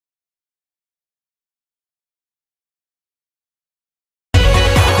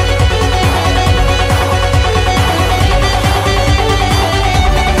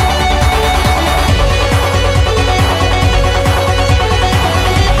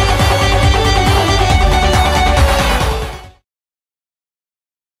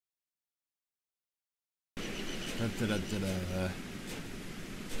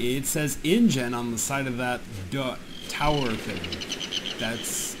It says InGen on the side of that tower thing.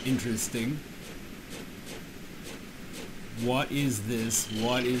 That's interesting. What is this?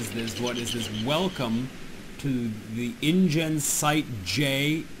 What is this? What is this? Welcome to the InGen Site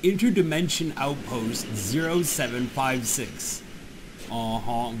J Interdimension Outpost 0756.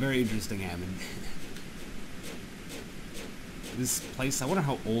 Very interesting, Hammond. This place, I wonder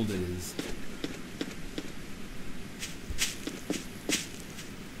how old it is.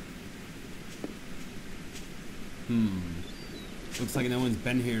 Looks like no one's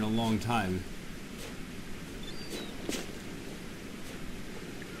been here in a long time.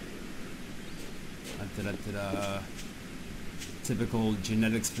 Typical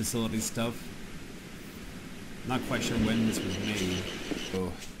genetics facility stuff. Not quite sure when this was made.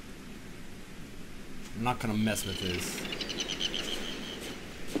 So I'm not gonna mess with this.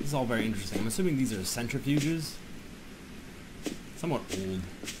 This is all very interesting. I'm assuming these are centrifuges. Somewhat old.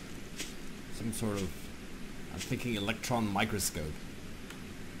 Some sort of, I'm thinking electron microscope.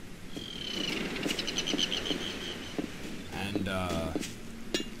 And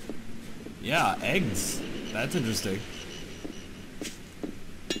yeah, eggs. That's interesting.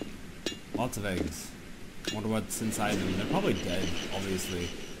 Lots of eggs. Wonder what's inside them. They're probably dead, obviously.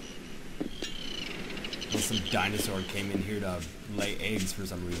 Unless some dinosaur came in here to lay eggs for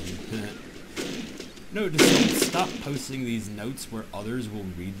some reason. No, just stop posting these notes where others will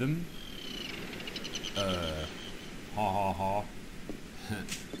read them. Ha ha ha.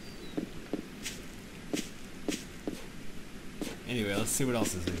 Anyway, let's see what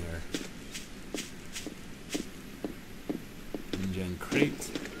else is in here. InGen crate.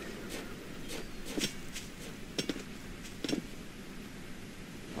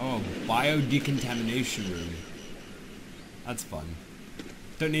 Oh, biodecontamination room. That's fun.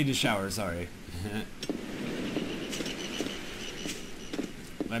 Don't need a shower, sorry.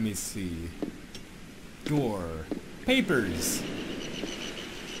 Let me see. Door. Papers.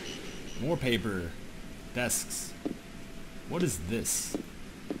 More paper. Desks. What is this?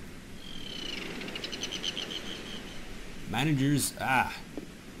 Manager's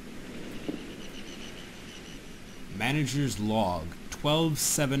Manager's log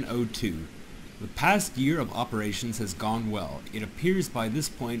 12702. The past year of operations has gone well. It appears by this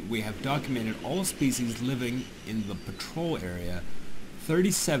point we have documented all species living in the patrol area.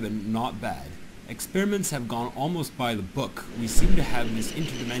 37, not bad. Experiments have gone almost by the book. We seem to have this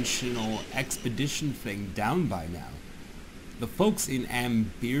interdimensional expedition thing down by now. The folks in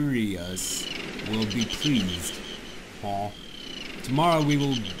Amberius will be pleased. Tomorrow we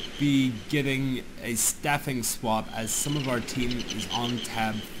will be getting a staffing swap as some of our team is on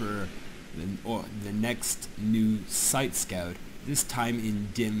tab for the next new site scout, this time in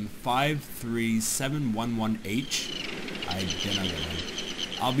DIM 53711H. I don't know that one.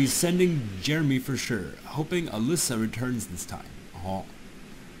 I'll be sending Jeremy for sure, hoping Alyssa returns this time.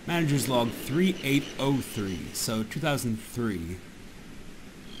 Manager's log 3803, so 2003.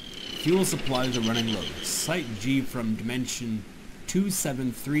 Fuel supplies are running low. Site G from dimension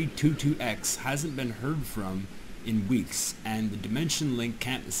 27322X hasn't been heard from in weeks, and the dimension link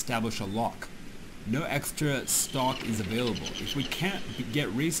can't establish a lock. No extra stock is available. If we can't get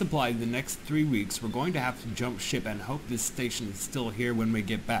resupplied the next 3 weeks, we're going to have to jump ship and hope this station is still here when we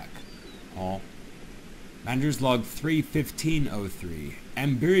get back. Manager's log 31503.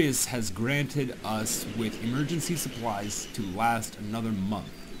 Amberius has granted us with emergency supplies to last another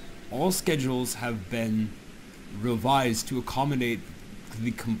month. All schedules have been revised to accommodate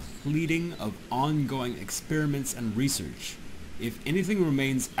the completing of ongoing experiments and research. If anything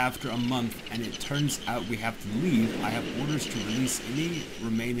remains after a month and it turns out we have to leave, I have orders to release any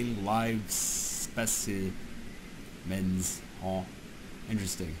remaining live specimens.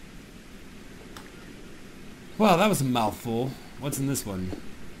 Interesting. Well, that was a mouthful. What's in this one?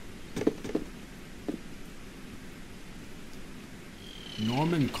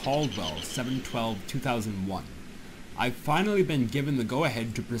 Norman Caldwell, 7/12/2001. I've finally been given the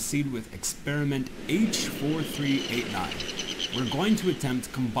go-ahead to proceed with experiment H4389. We're going to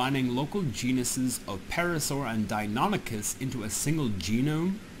attempt combining local genuses of Parasaur and Deinonychus into a single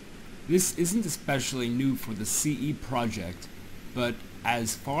genome. This isn't especially new for the CE project, but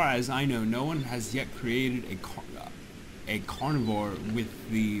as far as I know, no one has yet created a carnivore with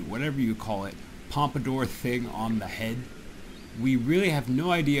the, whatever you call it, pompadour thing on the head. We really have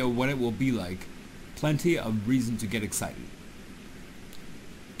no idea what it will be like. Plenty of reason to get excited.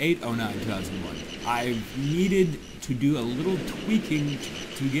 8/09/2001. I've needed to do a little tweaking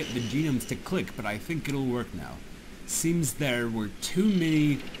to get the genomes to click, but I think it'll work now. Seems there were too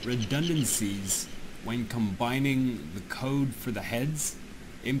many redundancies when combining the code for the heads.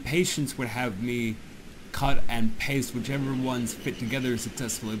 Impatience would have me cut and paste whichever ones fit together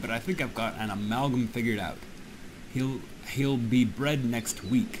successfully, but I think I've got an amalgam figured out. He'll be bred next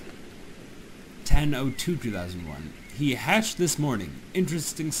week. 10/02/2001. He hatched this morning.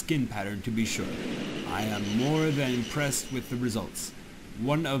 Interesting skin pattern to be sure. I am more than impressed with the results.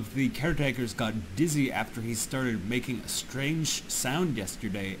 One of the caretakers got dizzy after he started making a strange sound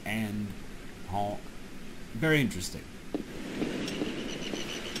yesterday and... oh, very interesting.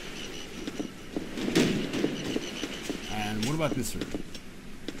 And what about this room?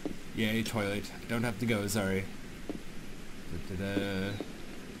 Yay, toilet. I don't have to go, sorry. Da-da-da.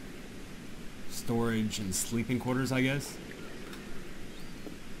 Storage and sleeping quarters, I guess.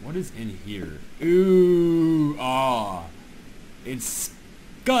 What is in here? Ooh, ah, it's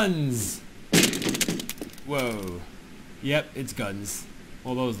guns. Whoa. Yep, it's guns.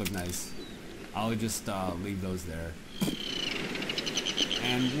 Well, those look nice. I'll just leave those there.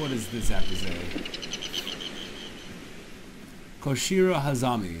 And what does this have to say? Koshiro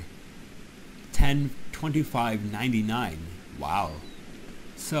Hazami, 10/25/99. Wow.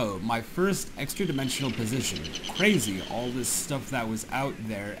 So, my first extra-dimensional position. Crazy, all this stuff that was out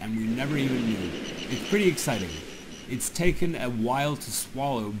there and we never even knew. It's pretty exciting. It's taken a while to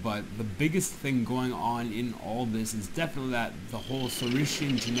swallow, but the biggest thing going on in all this is definitely the whole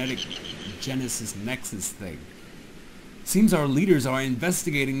Saurischian genetic genesis nexus thing. Seems our leaders are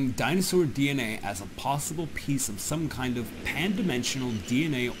investigating dinosaur DNA as a possible piece of some kind of pan-dimensional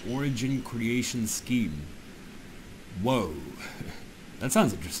DNA origin creation scheme. Whoa. That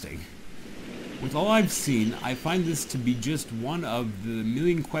sounds interesting. With all I've seen, I find this to be just one of the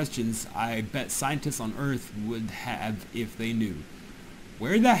million questions I bet scientists on Earth would have if they knew.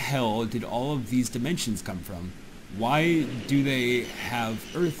 Where the hell did all of these dimensions come from? Why do they have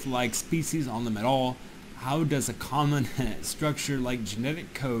Earth-like species on them at all? How does a common structure like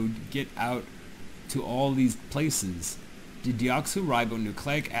genetic code get out to all these places? Did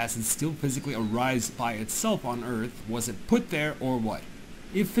deoxyribonucleic acid still physically arise by itself on Earth? Was it put there or what?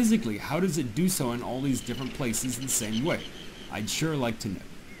 If physically, how does it do so in all these different places the same way? I'd sure like to know.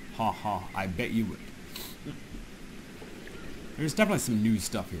 Ha ha, I bet you would. There's definitely some new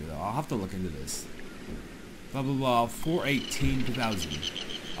stuff here though. I'll have to look into this. Blah blah blah, 4/18/2000.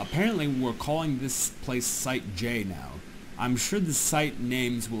 Apparently we're calling this place Site J now. I'm sure the site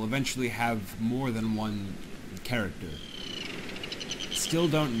names will eventually have more than one character. Still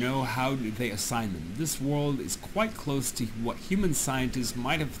don't know how they assign them. This world is quite close to what human scientists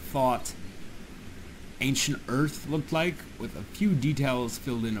might have thought ancient Earth looked like, with a few details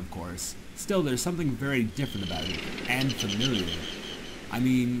filled in, of course. Still, there's something very different about it, and familiar. I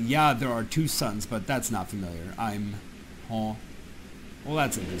mean, yeah, there are two suns, but that's not familiar. Well,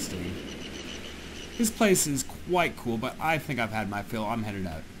 that's interesting. This place is quite cool, but I think I've had my fill. I'm headed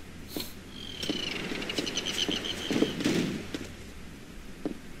out.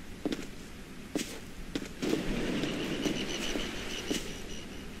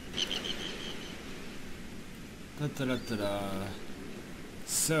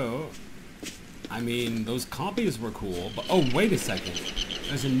 So, I mean, those copies were cool, but oh, wait a second.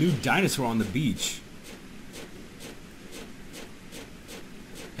 There's a new dinosaur on the beach.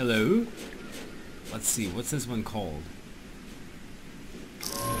 Hello? Let's see, what's this one called?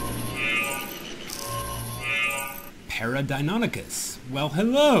 Paradeinonychus. Well,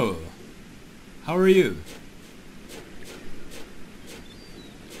 hello! How are you?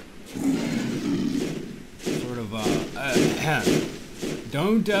 Sort of,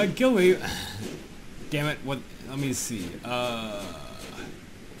 don't, kill me! Damn it, what, let me see,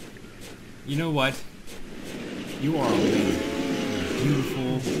 you know what? You are amazing.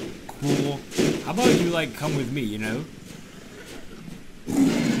 Beautiful, cool. How about you, like, come with me, you know?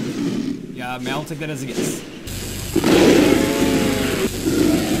 Yeah, I mean, I'll take that as a yes.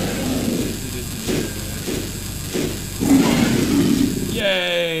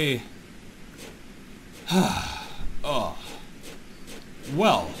 Yay! Oh.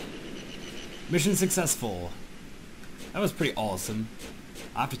 Well, mission successful. That was pretty awesome.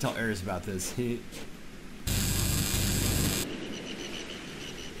 I have to tell Ares about this.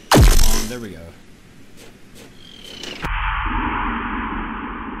 There we go.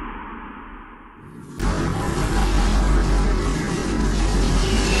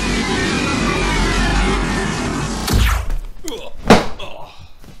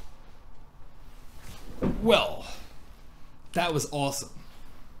 Well, that was awesome.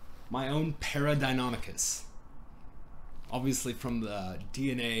 My own Paradeinonychus. Obviously from the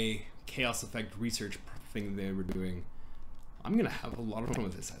DNA chaos effect research thing they were doing. I'm gonna have a lot of fun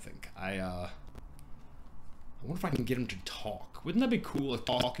with this, I think. I wonder if I can get him to talk. Wouldn't that be cool? A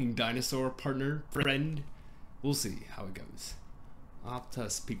talking dinosaur partner, friend? We'll see how it goes. I'll have to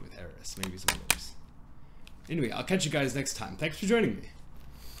speak with Eris, maybe some others. Anyway, I'll catch you guys next time. Thanks for joining me.